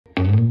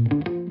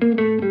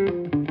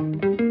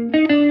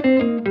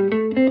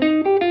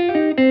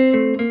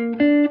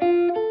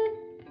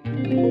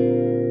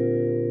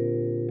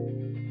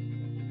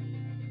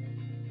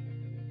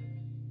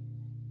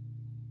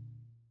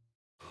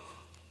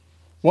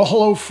Well,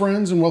 hello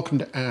friends, and welcome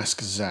to Ask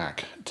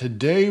Zach.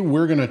 Today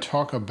we're going to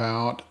talk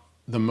about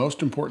the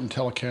most important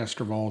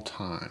Telecaster of all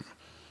time.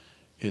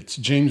 It's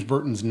James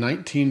Burton's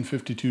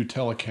 1952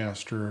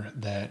 Telecaster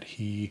that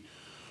he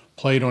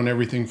played on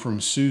everything from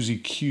Susie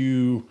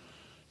Q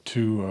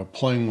to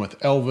playing with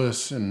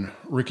Elvis and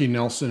Ricky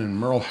Nelson and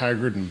Merle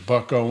Haggard and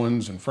Buck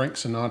Owens and Frank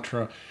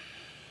Sinatra,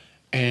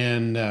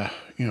 and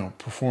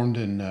performed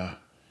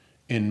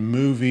in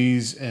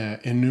movies,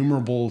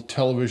 innumerable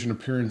television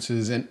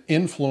appearances, and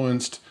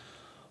influenced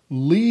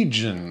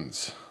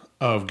legions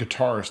of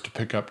guitarists to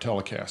pick up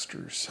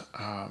Telecasters.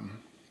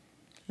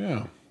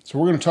 So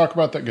we're going to talk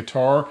about that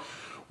guitar.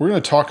 We're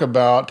going to talk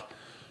about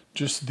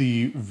just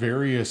the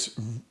various,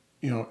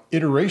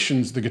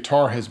 iterations the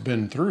guitar has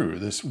been through.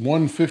 This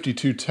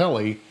 152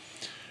 Tele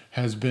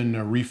has been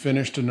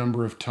refinished a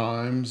number of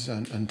times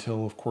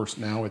until, of course,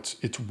 now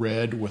it's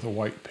red with a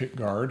white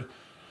pickguard.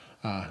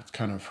 It's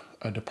kind of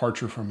a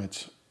departure from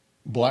its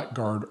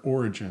blackguard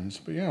origins.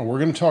 But yeah, we're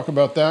going to talk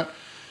about that.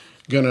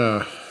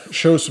 Gonna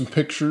show some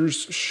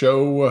pictures,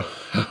 show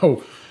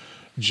how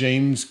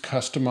James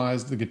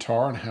customized the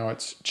guitar and how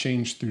it's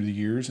changed through the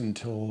years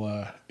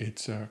until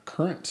its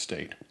current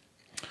state.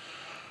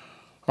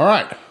 All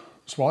right,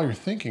 so while you're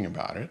thinking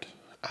about it,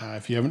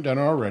 if you haven't done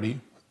it already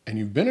and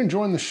you've been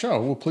enjoying the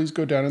show, well, please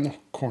go down in the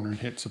corner and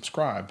hit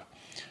subscribe.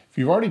 If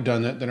you've already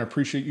done that, then I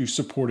appreciate you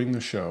supporting the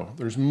show.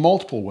 There's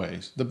multiple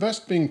ways, the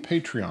best being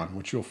Patreon,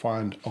 which you'll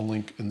find a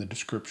link in the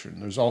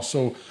description. There's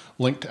also a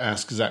link to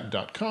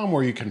AskZach.com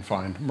where you can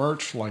find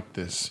merch like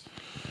this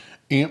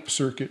amp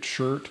circuit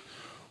shirt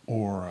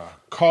or a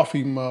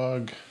coffee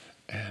mug.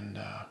 And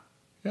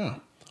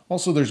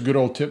also there's good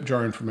old tip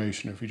jar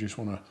information if you just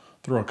want to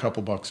throw a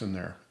couple bucks in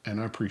there, and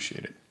I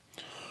appreciate it.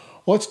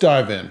 Well, let's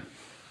dive in.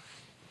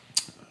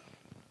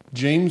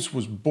 James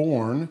was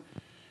born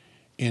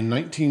in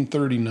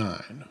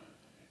 1939,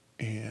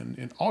 and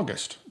in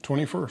August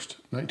 21st,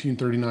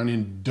 1939,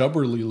 in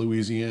Dubberly,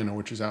 Louisiana,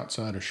 which is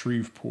outside of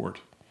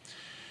Shreveport.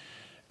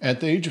 At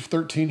the age of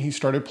 13, he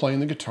started playing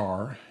the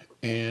guitar,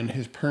 and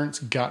his parents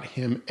got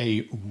him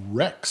a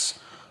Rex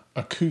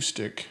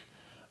acoustic.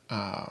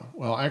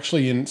 Well,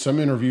 actually, in some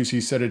interviews, he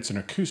said it's an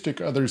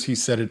acoustic. Others, he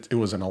said it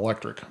was an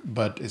electric.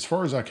 But as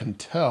far as I can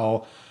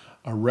tell,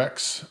 a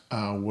Rex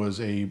was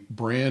a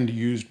brand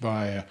used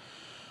by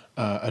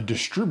a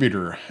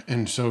distributor,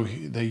 and so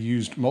they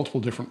used multiple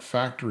different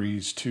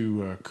factories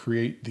to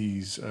create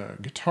these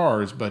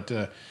guitars. But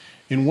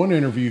in one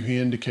interview, he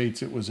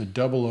indicates it was a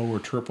 00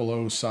 or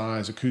 000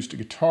 size acoustic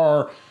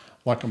guitar,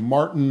 like a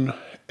Martin,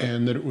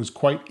 and that it was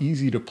quite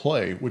easy to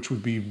play, which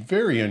would be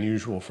very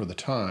unusual for the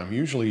time.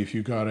 Usually, if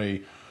you got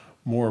a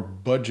more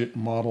budget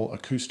model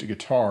acoustic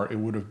guitar, it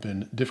would have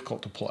been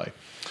difficult to play.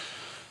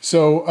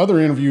 So other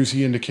interviews,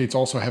 he indicates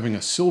also having a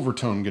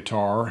Silvertone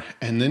guitar,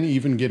 and then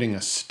even getting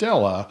a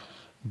Stella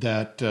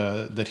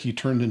that he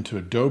turned into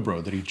a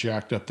dobro that he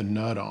jacked up the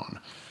nut on.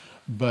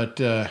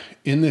 But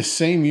in this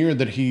same year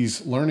that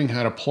he's learning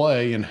how to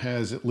play and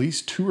has at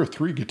least 2 or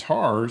 3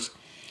 guitars,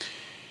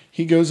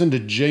 he goes into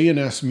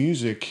J&S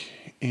Music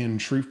in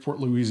Shreveport,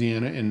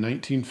 Louisiana in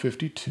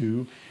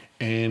 1952,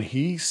 and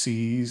he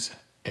sees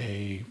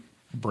a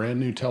brand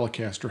new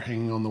Telecaster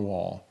hanging on the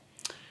wall.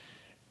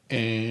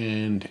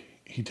 And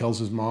he tells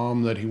his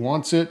mom that he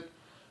wants it.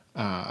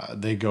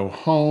 They go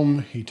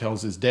home. He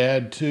tells his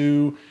dad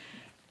too.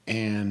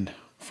 And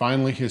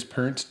finally, his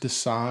parents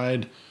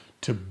decide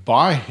to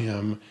buy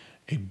him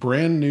a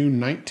brand new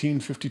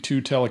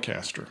 1952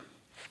 Telecaster.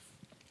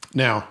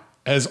 Now,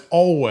 as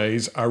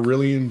always, I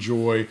really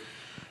enjoy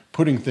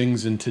putting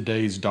things in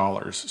today's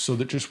dollars so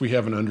that just we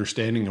have an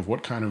understanding of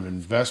what kind of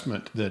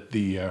investment that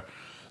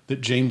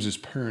that James's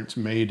parents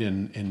made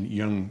in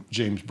young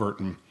James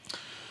Burton.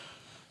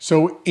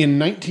 So in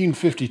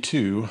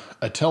 1952,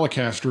 a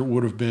Telecaster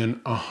would have been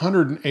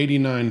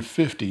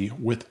 $189.50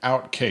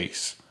 without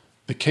case.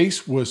 The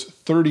case was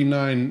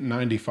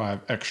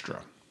 $39.95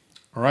 extra.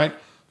 All right,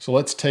 so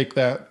let's take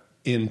that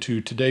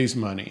into today's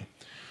money.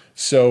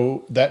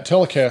 So that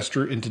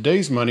Telecaster in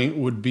today's money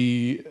would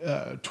be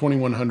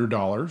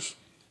 $2,100,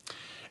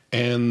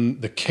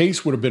 and the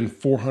case would have been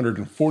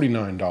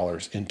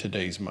 $449 in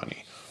today's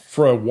money,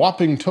 for a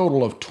whopping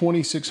total of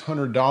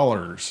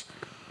 $2,600.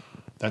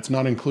 That's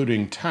not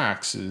including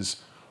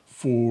taxes,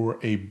 for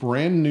a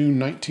brand new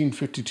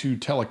 1952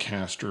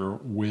 Telecaster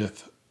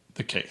with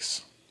the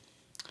case.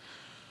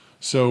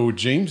 So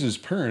James's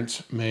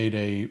parents made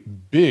a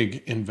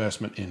big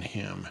investment in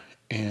him,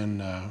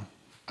 and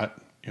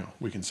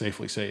we can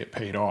safely say it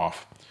paid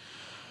off.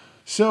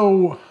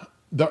 So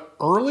the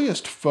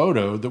earliest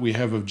photo that we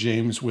have of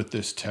James with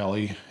this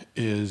Tele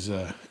is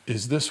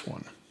this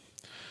one.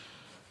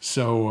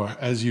 So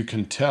as you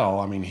can tell,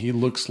 I mean, he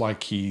looks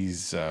like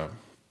he's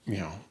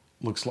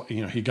looks like,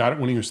 he got it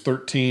when he was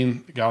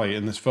 13. Golly,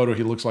 in this photo,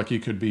 he looks like he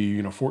could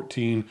be,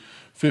 14,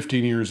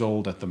 15 years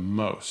old at the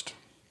most.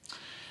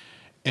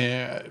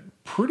 And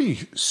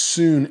pretty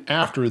soon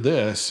after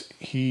this,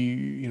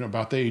 he,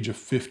 about the age of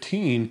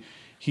 15,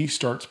 he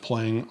starts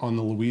playing on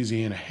the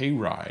Louisiana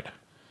Hayride.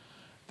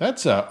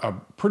 That's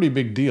a pretty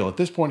big deal. At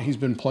this point, he's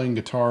been playing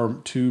guitar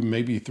 2,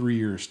 maybe 3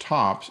 years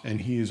tops,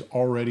 and he is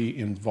already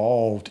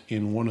involved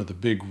in one of the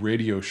big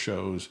radio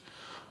shows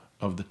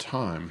of the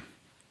time.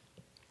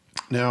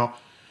 Now,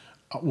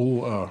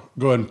 we'll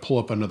go ahead and pull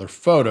up another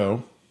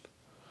photo.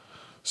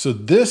 So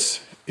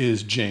this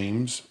is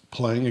James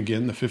playing,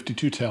 again, the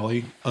 52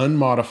 Tele,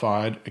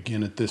 unmodified,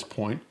 again, at this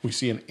point. We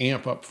see an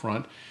amp up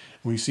front.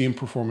 We see him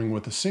performing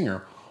with a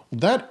singer.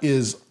 That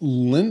is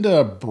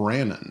Linda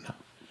Brannon.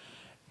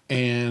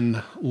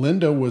 And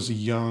Linda was a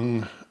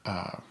young,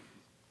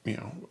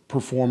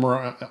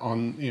 performer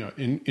on,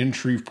 in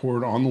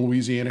Shreveport on the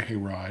Louisiana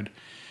Hayride.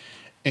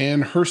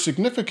 And her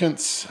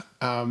significance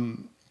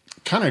kind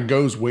of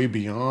goes way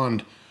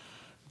beyond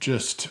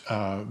just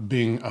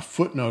being a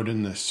footnote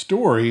in this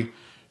story.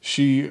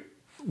 She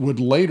would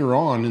later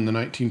on in the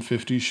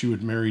 1950s, she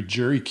would marry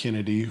Jerry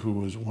Kennedy, who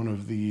was one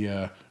of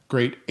the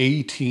great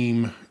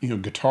A-team,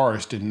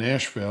 guitarist in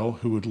Nashville,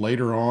 who would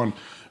later on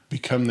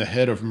become the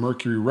head of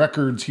Mercury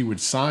Records. He would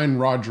sign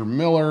Roger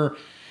Miller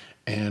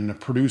and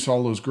produce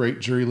all those great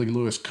Jerry Lee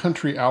Lewis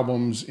country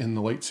albums in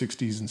the late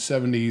 60s and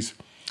 70s.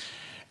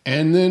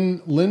 And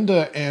then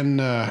Linda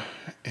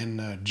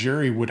and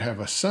Jerry would have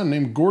a son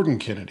named Gordon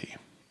Kennedy.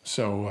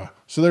 So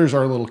there's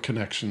our little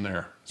connection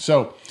there.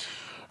 So,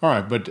 all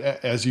right, but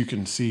as you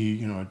can see,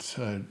 it's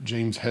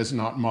James has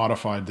not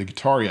modified the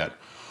guitar yet.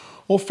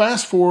 Well,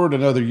 fast forward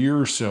another year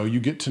or so, you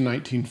get to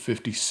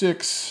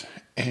 1956,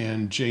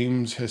 and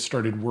James has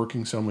started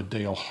working some with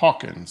Dale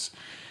Hawkins,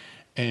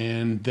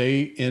 and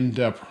they end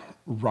up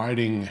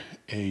writing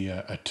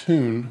a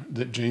tune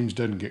that James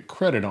doesn't get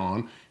credit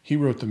on. He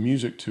wrote the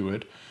music to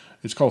it.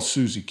 It's called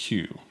Susie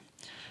Q.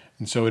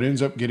 And so it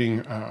ends up getting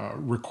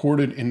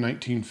recorded in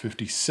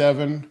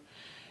 1957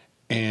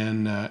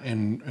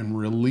 and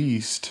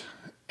released,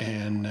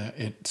 and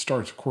it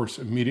starts, of course,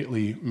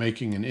 immediately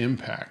making an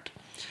impact.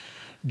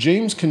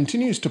 James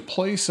continues to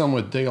play some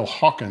with Dale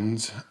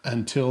Hawkins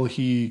until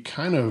he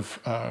kind of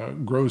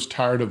grows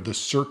tired of the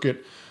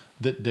circuit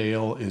that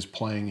Dale is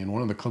playing in.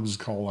 One of the clubs is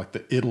called like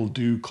the It'll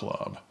Do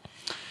Club.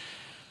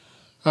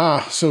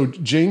 So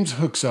James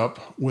hooks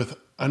up with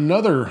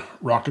another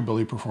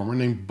rockabilly performer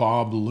named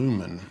Bob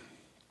Luman.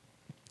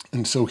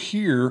 And so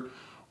here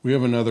we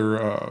have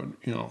another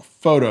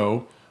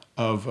photo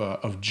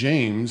of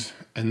James,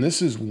 and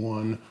this is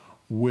one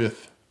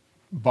with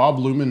Bob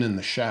Luman in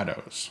the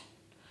shadows.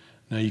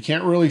 Now, you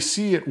can't really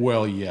see it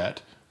well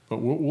yet, but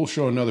we'll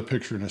show another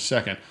picture in a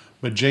second.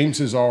 But James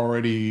has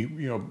already,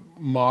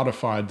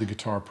 modified the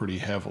guitar pretty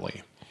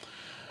heavily.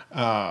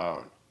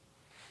 Also,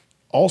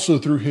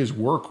 through his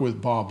work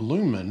with Bob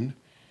Luman,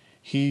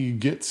 he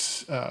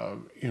gets,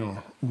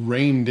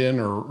 reined in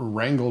or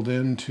wrangled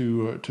in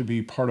to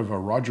be part of a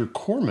Roger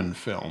Corman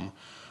film.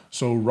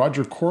 So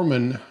Roger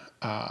Corman,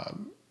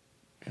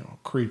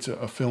 creates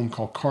a film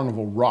called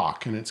Carnival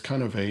Rock, and it's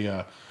kind of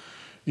a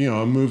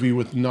movie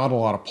with not a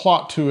lot of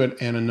plot to it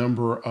and a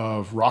number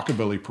of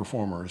rockabilly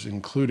performers,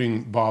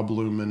 including Bob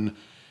Luman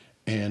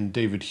and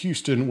David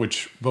Houston,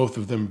 which both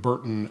of them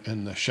Burton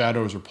and the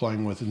Shadows are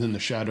playing with, and then the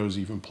Shadows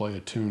even play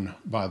a tune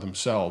by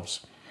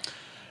themselves.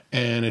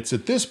 And it's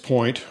at this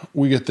point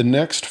we get the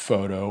next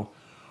photo,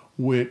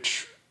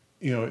 which,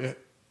 it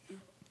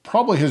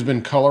probably has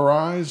been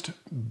colorized,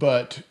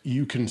 but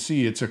you can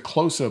see it's a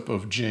close-up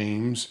of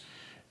James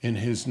in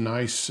his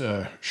nice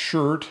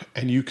shirt,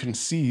 and you can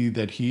see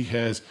that he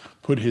has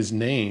put his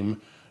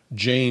name,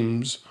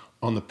 James,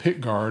 on the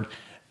pickguard,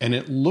 and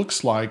it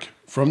looks like,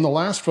 from the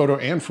last photo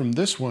and from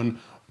this one,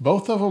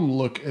 both of them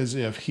look as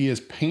if he has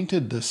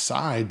painted the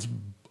sides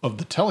of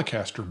the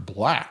Telecaster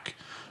black,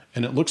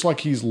 and it looks like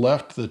he's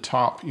left the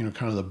top,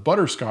 kind of the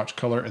butterscotch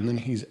color, and then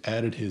he's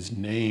added his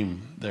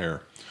name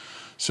there.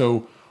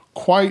 So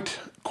quite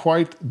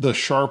the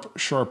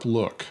sharp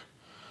look.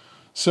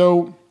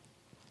 So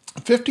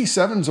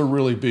 57's a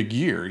really big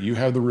year. You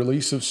have the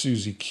release of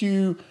Susie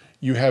Q.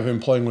 You have him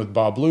playing with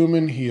Bob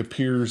Luman. He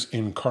appears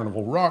in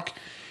Carnival Rock.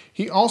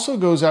 He also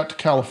goes out to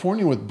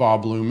California with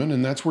Bob Luman,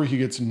 and that's where he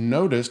gets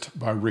noticed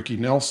by Ricky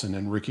Nelson,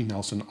 and Ricky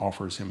Nelson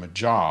offers him a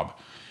job.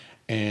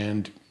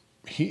 And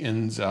he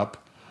ends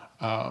up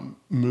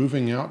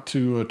moving out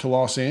to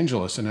Los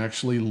Angeles and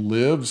actually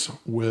lives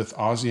with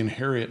Ozzie and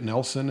Harriet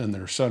Nelson and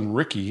their son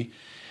Ricky,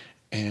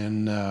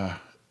 and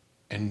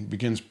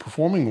begins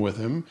performing with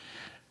him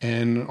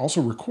and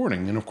also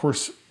recording. And of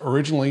course,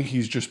 originally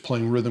he's just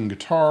playing rhythm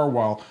guitar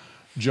while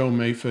Joe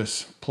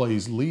Maphis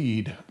plays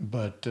lead,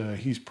 but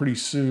he's pretty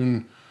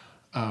soon,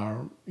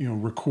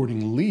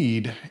 recording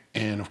lead.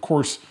 And of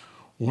course,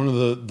 one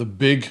of the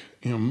big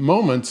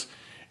moments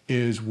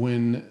is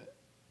when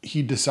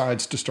he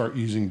decides to start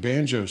using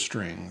banjo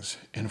strings.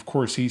 And of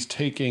course, he's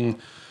taking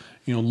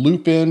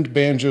loop end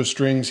banjo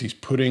strings, he's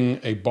putting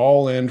a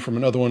ball end from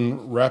another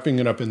one, wrapping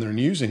it up in there and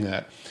using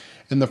that.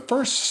 And the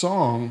first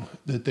song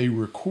that they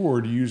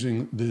record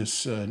using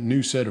this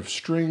new set of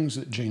strings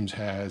that James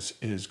has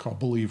is called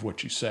Believe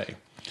What You Say.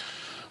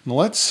 Now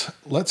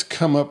let's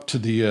come up to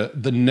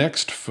the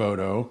next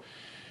photo.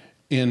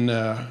 In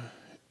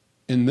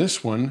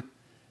this one,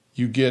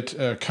 you get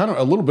kind of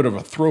a little bit of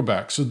a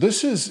throwback. So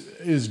this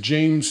is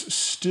James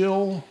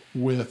still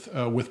with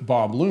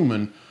Bob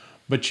Luman,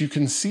 but you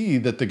can see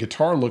that the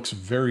guitar looks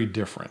very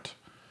different.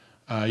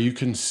 You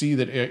can see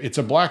that it's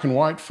a black and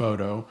white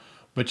photo,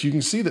 but you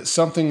can see that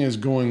something is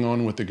going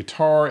on with the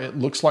guitar. It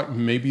looks like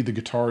maybe the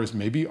guitar is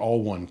maybe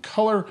all one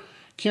color.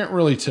 Can't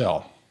really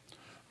tell.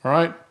 All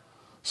right,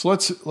 so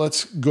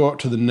let's go up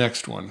to the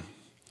next one.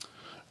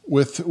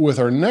 With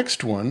our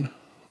next one,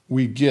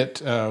 we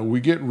get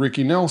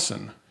Ricky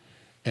Nelson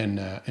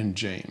and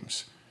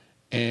James,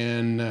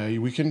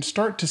 and we can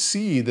start to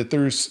see that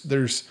there's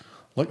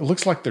it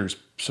looks like there's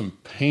some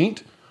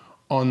paint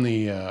on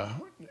the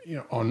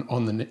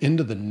on the end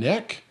of the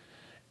neck.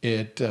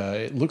 It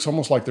looks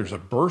almost like there's a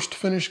burst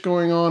finish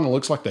going on. It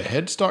looks like the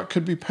headstock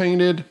could be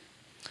painted.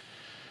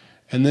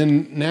 And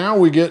then now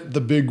we get the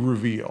big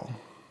reveal.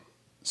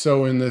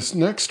 So in this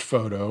next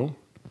photo,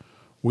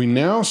 we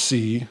now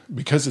see,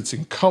 because it's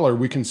in color,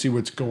 we can see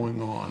what's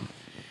going on.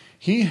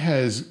 He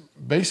has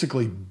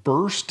basically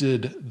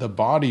bursted the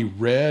body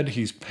red.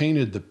 He's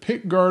painted the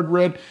pickguard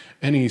red,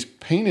 and he's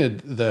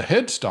painted the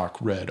headstock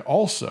red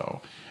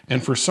also.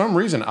 And for some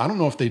reason, I don't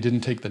know if they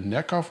didn't take the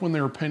neck off when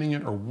they were painting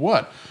it or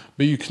what,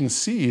 but you can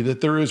see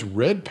that there is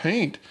red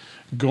paint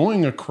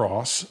going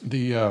across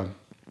the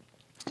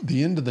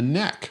end of the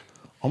neck,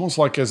 almost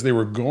like as they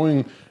were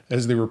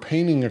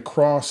painting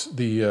across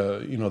the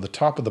the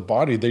top of the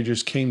body, they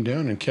just came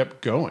down and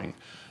kept going.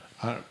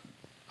 I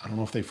don't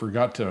know if they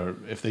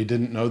if they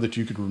didn't know that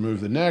you could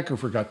remove the neck or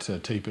forgot to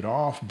tape it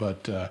off,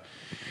 but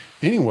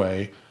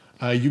anyway.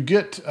 You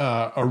get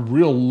a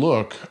real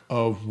look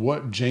of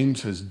what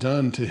James has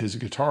done to his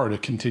guitar to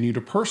continue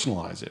to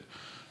personalize it.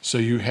 So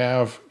you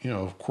have,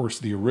 of course,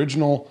 the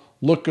original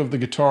look of the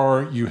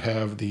guitar. You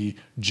have the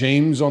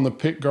James on the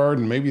pickguard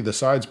and maybe the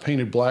sides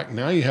painted black.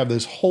 Now you have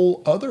this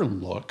whole other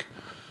look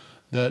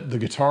that the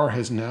guitar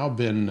has now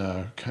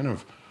been kind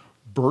of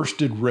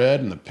bursted red,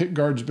 and the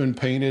pickguard's been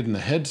painted and the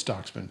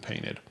headstock's been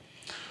painted.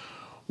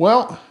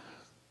 Well,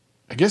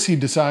 I guess he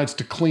decides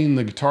to clean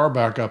the guitar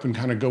back up and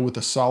kind of go with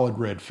a solid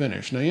red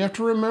finish. Now you have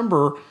to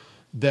remember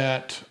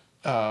that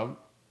a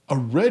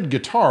red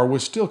guitar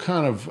was still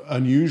kind of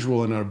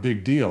unusual and a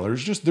big deal.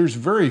 There's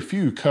very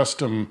few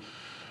custom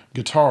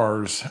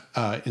guitars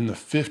in the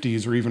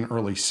 50s or even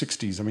early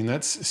 60s. I mean,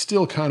 that's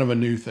still kind of a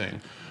new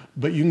thing.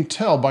 But you can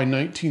tell by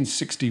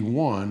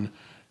 1961,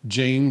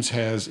 James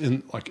has,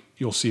 like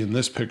you'll see in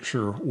this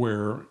picture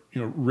where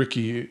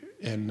Ricky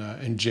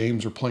and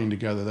James are playing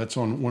together. That's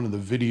on one of the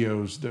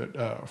videos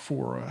that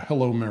for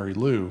Hello Mary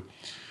Lou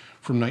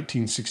from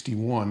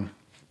 1961.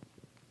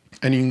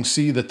 And you can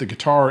see that the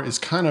guitar is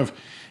kind of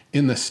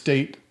in the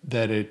state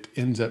that it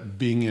ends up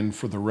being in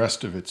for the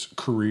rest of its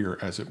career,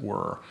 as it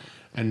were.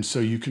 And so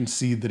you can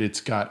see that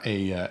it's got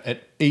an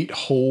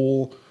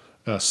 8-hole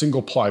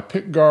single ply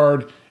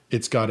pickguard.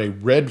 It's got a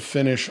red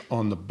finish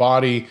on the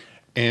body,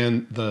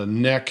 and the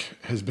neck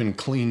has been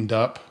cleaned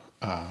up.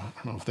 I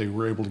don't know if they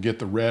were able to get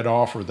the red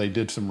off or they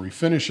did some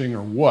refinishing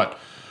or what,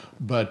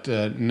 but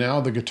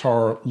now the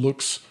guitar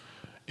looks,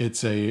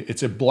 it's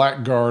a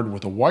black guard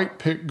with a white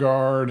pick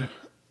guard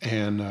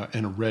and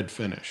a red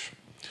finish.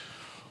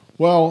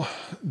 Well,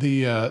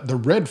 the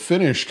red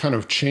finish kind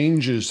of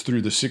changes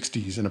through the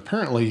 60s, and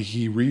apparently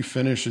he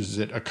refinishes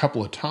it a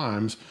couple of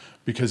times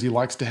because he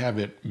likes to have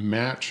it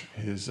match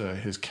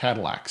his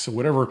Cadillac. So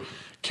whatever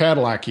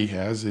Cadillac he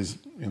has is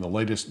in the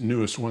latest,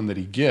 newest one that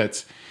he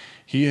gets,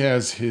 he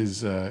has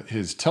his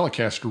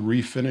Telecaster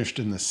refinished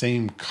in the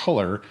same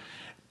color,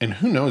 and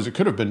who knows, it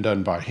could have been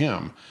done by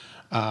him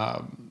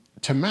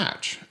to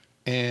match.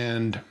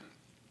 And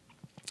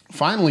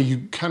finally,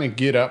 you kind of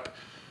get up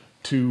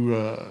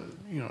to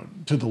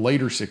to the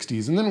later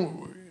 60s, and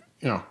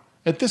then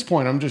at this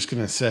point, I'm just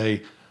going to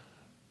say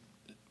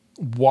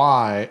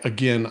why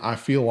again I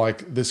feel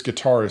like this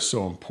guitar is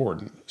so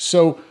important.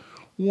 So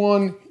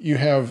one, you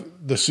have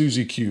the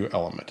Suzy Q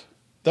element.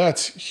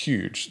 That's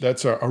huge.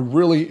 That's a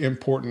really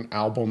important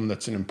album.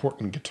 That's an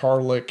important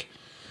guitar lick.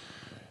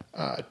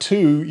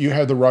 Two, you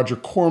have the Roger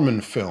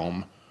Corman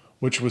film,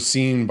 which was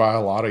seen by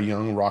a lot of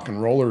young rock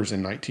and rollers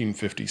in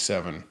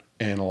 1957.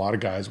 And a lot of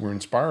guys were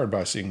inspired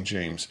by seeing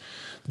James.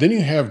 Then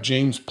you have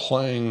James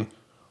playing,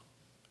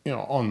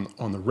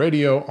 on the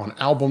radio, on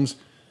albums.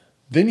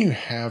 Then you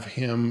have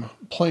him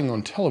playing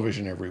on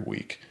television every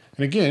week.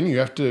 And again, you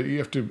have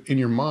to in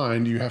your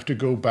mind, you have to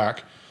go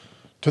back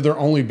to there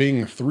only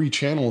being 3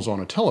 channels on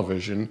a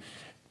television.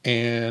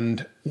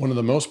 And one of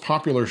the most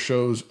popular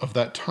shows of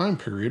that time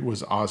period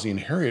was Ozzie and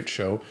Harriet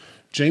show.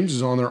 James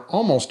is on there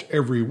almost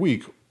every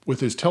week with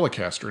his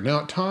Telecaster.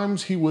 Now, at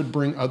times he would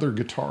bring other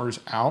guitars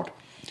out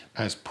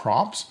as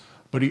props,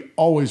 but he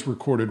always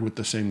recorded with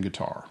the same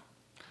guitar.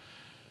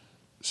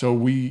 So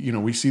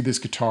we see this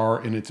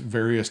guitar in its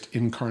various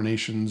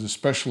incarnations,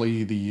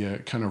 especially the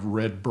kind of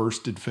red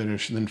bursted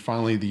finish, and then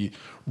finally the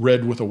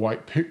red with a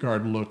white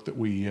pickguard look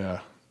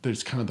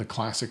that's kind of the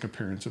classic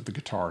appearance of the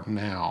guitar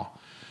now.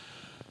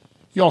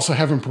 You also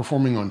have him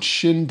performing on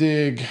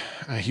Shindig.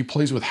 He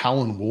plays with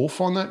Howlin' Wolf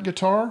on that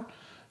guitar.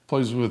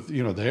 plays with, the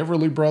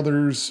Everly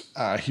Brothers.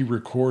 He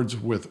records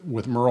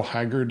with Merle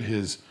Haggard,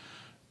 his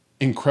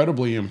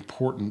incredibly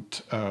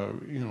important,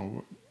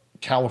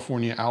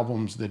 California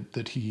albums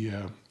that he,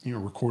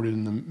 recorded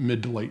in the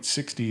mid to late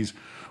 60s,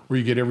 where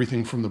you get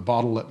everything from The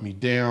Bottle Let Me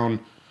Down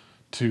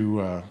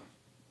to,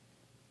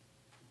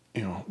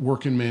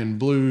 Working Man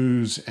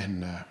Blues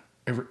and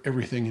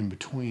everything in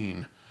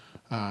between.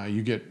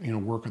 You get,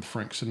 work with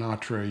Frank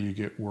Sinatra. You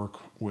get work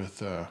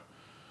with,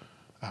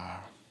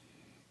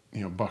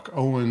 Buck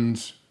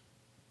Owens.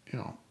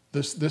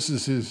 This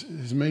is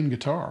his main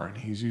guitar, and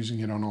he's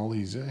using it on all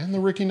these, and the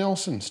Ricky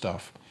Nelson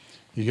stuff.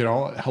 You get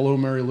all Hello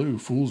Mary Lou,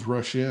 Fools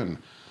Rush In.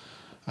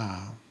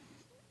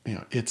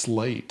 It's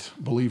Late,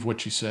 Believe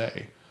What You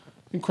Say.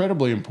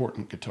 Incredibly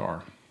important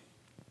guitar.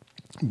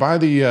 By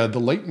the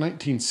late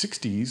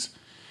 1960s,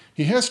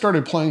 he has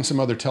started playing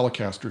some other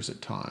Telecasters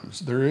at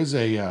times. There is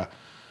a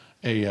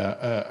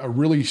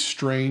really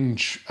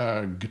strange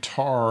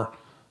guitar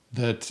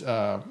that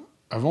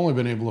I've only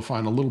been able to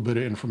find a little bit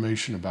of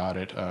information about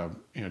it,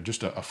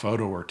 just a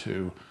photo or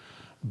two.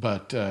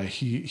 But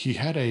he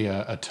had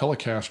a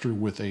Telecaster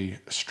with a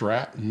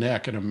Strat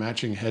neck and a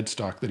matching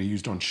headstock that he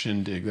used on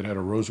Shindig that had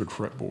a rosewood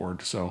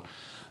fretboard. So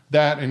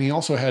that, and he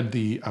also had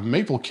the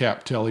maple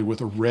cap Tele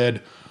with a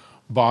red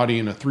body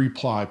and a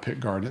 3-ply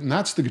pickguard. And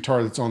that's the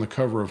guitar that's on the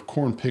cover of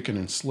Corn Pickin'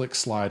 and Slick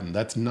Slidin'.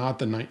 That's not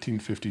the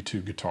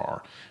 1952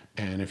 guitar.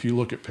 And if you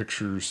look at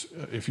pictures,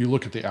 if you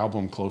look at the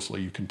album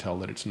closely, you can tell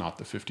that it's not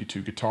the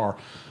 52 guitar.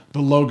 The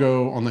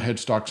logo on the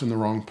headstock's in the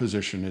wrong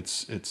position.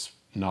 It's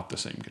not the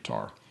same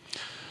guitar.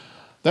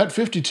 That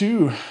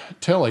 52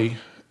 Tele,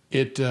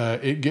 it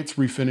gets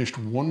refinished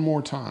one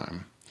more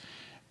time,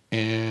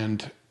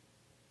 and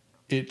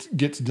it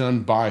gets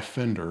done by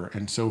Fender.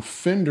 And so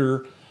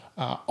Fender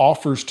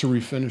offers to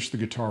refinish the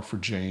guitar for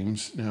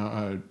James.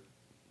 Now,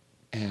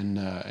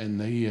 and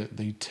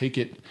they take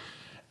it,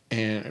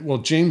 and well,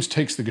 James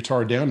takes the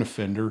guitar down to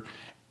Fender,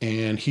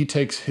 and he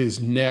takes his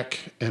neck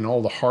and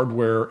all the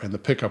hardware and the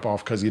pickup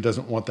off because he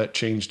doesn't want that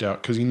changed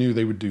out, because he knew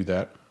they would do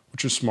that,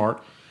 which is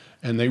smart.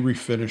 And they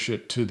refinish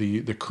it to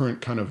the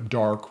current kind of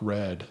dark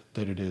red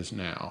that it is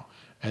now.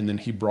 And then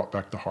he brought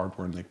back the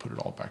hardware and they put it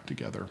all back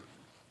together.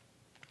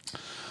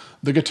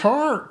 The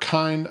guitar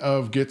kind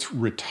of gets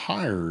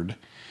retired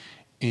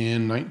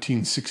in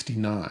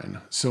 1969.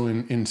 So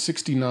in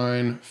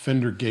 69,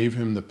 Fender gave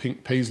him the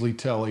pink Paisley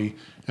Tele,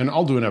 and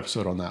I'll do an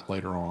episode on that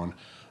later on.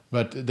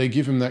 But they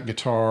give him that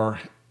guitar,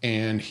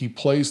 and he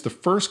plays the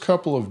first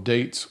couple of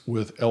dates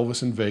with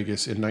Elvis in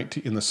Vegas in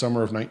the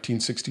summer of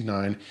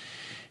 1969.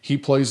 He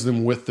plays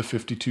them with the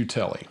 52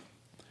 Tele,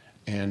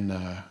 and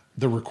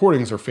the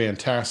recordings are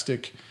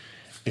fantastic.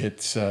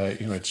 It's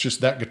it's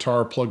just that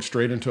guitar plugged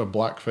straight into a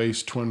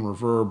blackface twin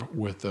reverb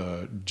with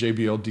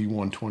JBL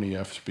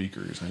D120F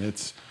speakers, and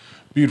it's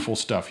beautiful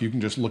stuff. You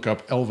can just look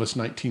up Elvis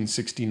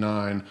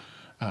 1969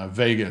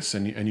 Vegas,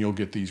 and you'll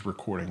get these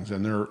recordings,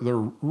 and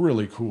they're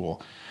really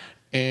cool.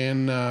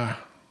 And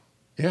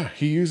yeah,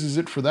 he uses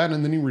it for that,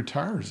 and then he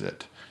retires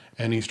it,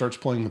 and he starts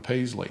playing the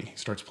Paisley. He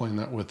starts playing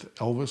that with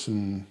Elvis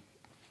and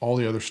all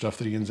the other stuff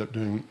that he ends up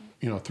doing,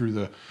 through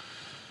the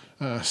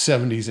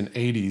 70s and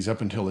 80s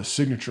up until his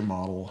signature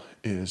model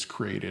is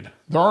created.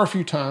 There are a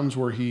few times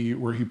where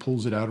he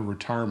pulls it out of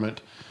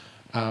retirement,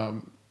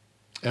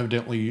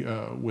 evidently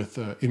with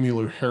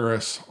Emmylou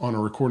Harris on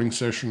a recording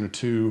session or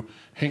two.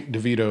 Hank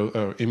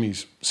DeVito,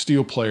 Emmy's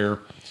steel player,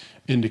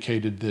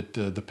 indicated that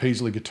the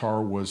Paisley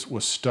guitar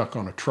was stuck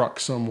on a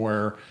truck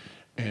somewhere,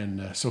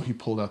 and so he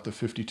pulled out the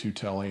 52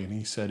 Tele, and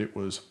he said it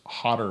was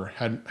hotter,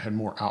 had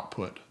more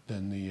output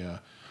than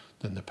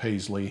the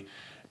Paisley.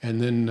 And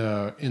then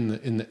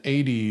in the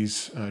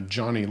 80s,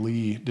 Johnny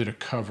Lee did a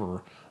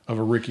cover of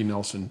a Ricky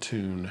Nelson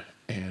tune,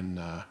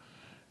 and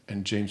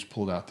James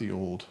pulled out the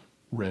old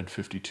red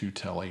 52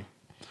 Tele.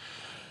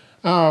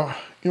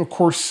 Of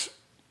course,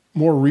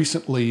 more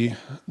recently,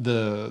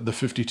 the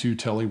 52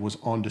 Tele was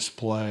on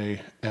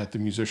display at the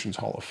Musicians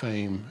Hall of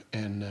Fame,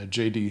 and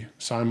J.D.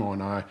 Simo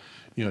and I,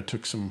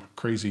 took some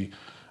crazy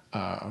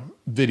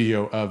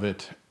video of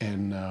it.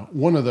 And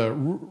one of the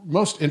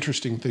most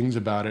interesting things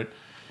about it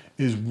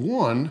is,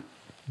 one,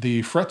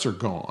 the frets are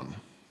gone.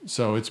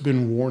 So it's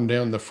been worn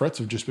down. The frets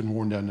have just been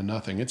worn down to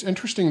nothing. It's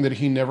interesting that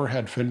he never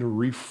had Fender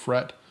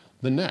refret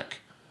the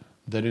neck,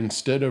 that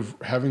instead of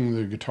having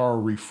the guitar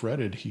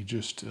refretted, he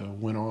just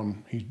went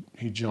on,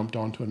 he jumped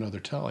onto another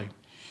Tele.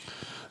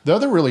 The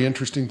other really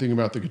interesting thing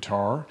about the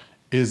guitar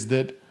is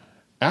that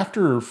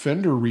after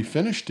Fender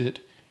refinished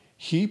it,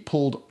 he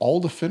pulled all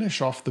the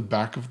finish off the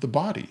back of the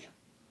body.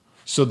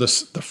 So the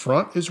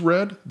front is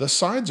red, the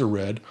sides are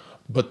red,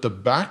 but the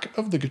back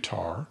of the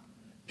guitar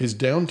is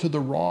down to the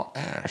raw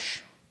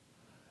ash.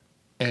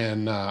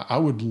 And I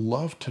would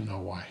love to know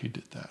why he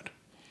did that.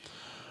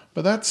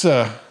 But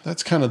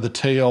that's kind of the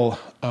tale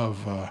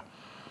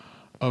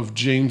of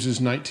James's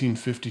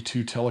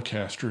 1952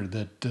 Telecaster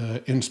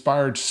that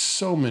inspired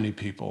so many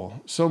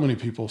people. So many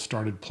people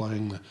started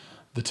playing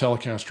the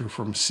Telecaster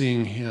from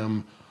seeing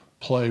him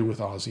play with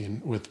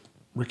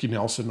Ricky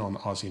Nelson on the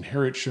Ozzie and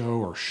Harriet show,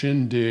 or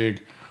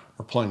Shindig,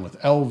 or playing with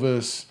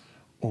Elvis,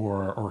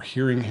 or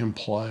hearing him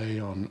play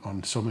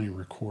on so many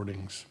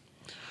recordings.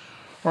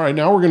 All right,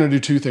 now we're going to do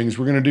two things.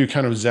 We're going to do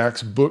kind of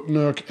Zach's book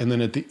nook, and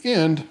then at the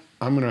end,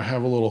 I'm going to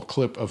have a little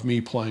clip of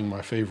me playing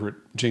my favorite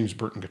James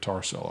Burton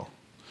guitar solo.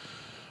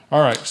 All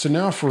right, so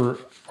now for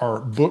our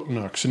book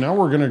nook. So now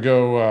we're going to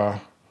go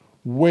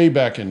way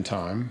back in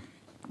time.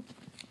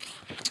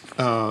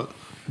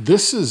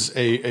 This is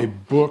a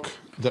book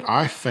that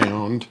I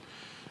found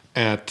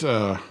at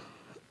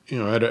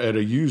at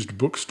a used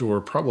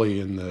bookstore, probably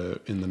in the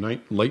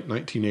late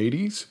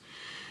 1980s,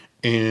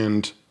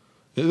 and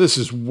this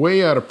is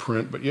way out of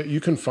print, but yet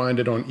you can find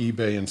it on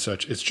eBay and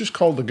such. It's just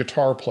called the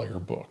Guitar Player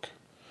Book,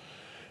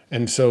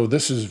 and so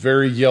this is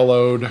very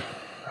yellowed.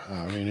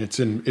 I mean, it's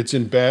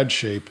in bad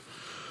shape,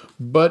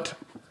 but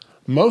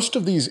most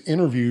of these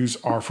interviews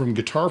are from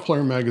Guitar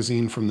Player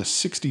magazine from the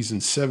 60s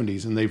and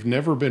 70s, and they've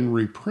never been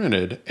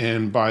reprinted.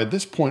 And by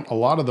this point, a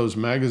lot of those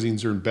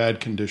magazines are in bad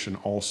condition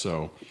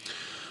also.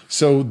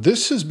 So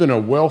this has been a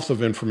wealth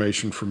of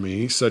information for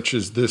me, such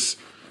as this,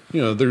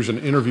 there's an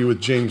interview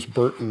with James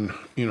Burton,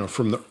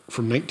 from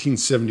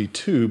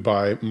 1972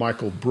 by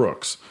Michael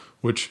Brooks,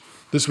 which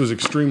this was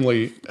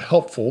extremely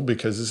helpful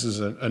because this is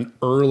an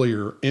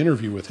earlier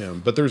interview with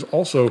him. But there's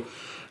also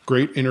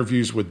great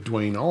interviews with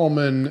Dwayne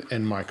Allman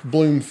and Mike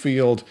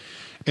Bloomfield.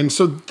 And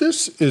so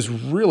this has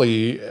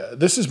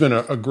been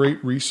a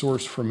great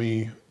resource for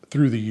me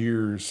through the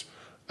years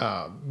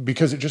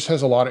because it just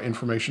has a lot of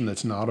information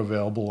that's not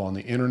available on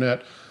the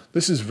internet.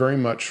 This is very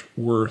much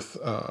worth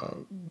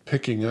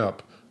picking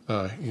up.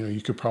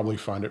 You could probably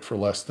find it for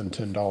less than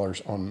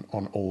 $10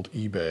 on old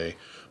eBay.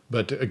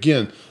 But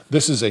again,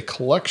 this is a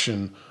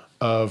collection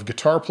of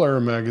Guitar Player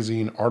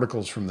magazine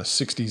articles from the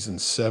 60s and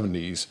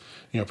 70s,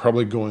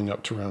 probably going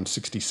up to around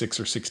 66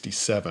 or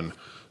 67.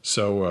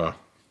 So,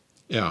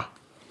 yeah,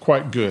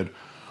 quite good.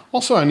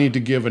 Also, I need to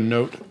give a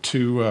note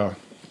to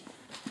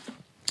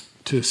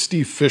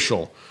Steve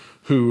Fischel,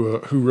 who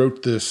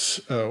wrote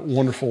this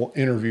wonderful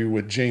interview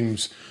with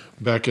James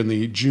back in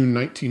the June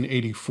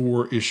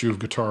 1984 issue of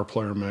Guitar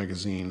Player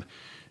magazine.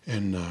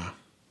 And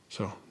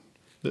so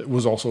it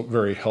was also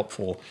very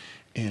helpful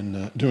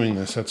in doing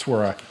this. That's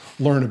where I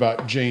learned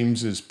about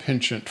James's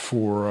penchant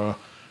for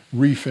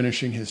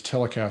refinishing his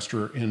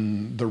Telecaster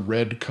in the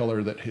red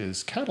color that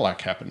his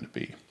Cadillac happened to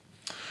be.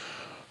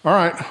 All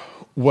right,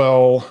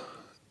 well,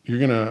 I'm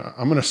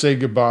gonna say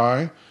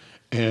goodbye,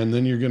 and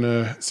then you're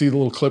gonna see the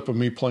little clip of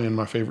me playing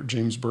my favorite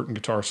James Burton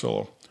guitar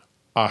solo.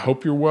 I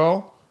hope you're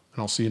well,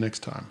 and I'll see you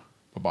next time.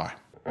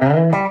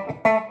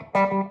 Bye-bye.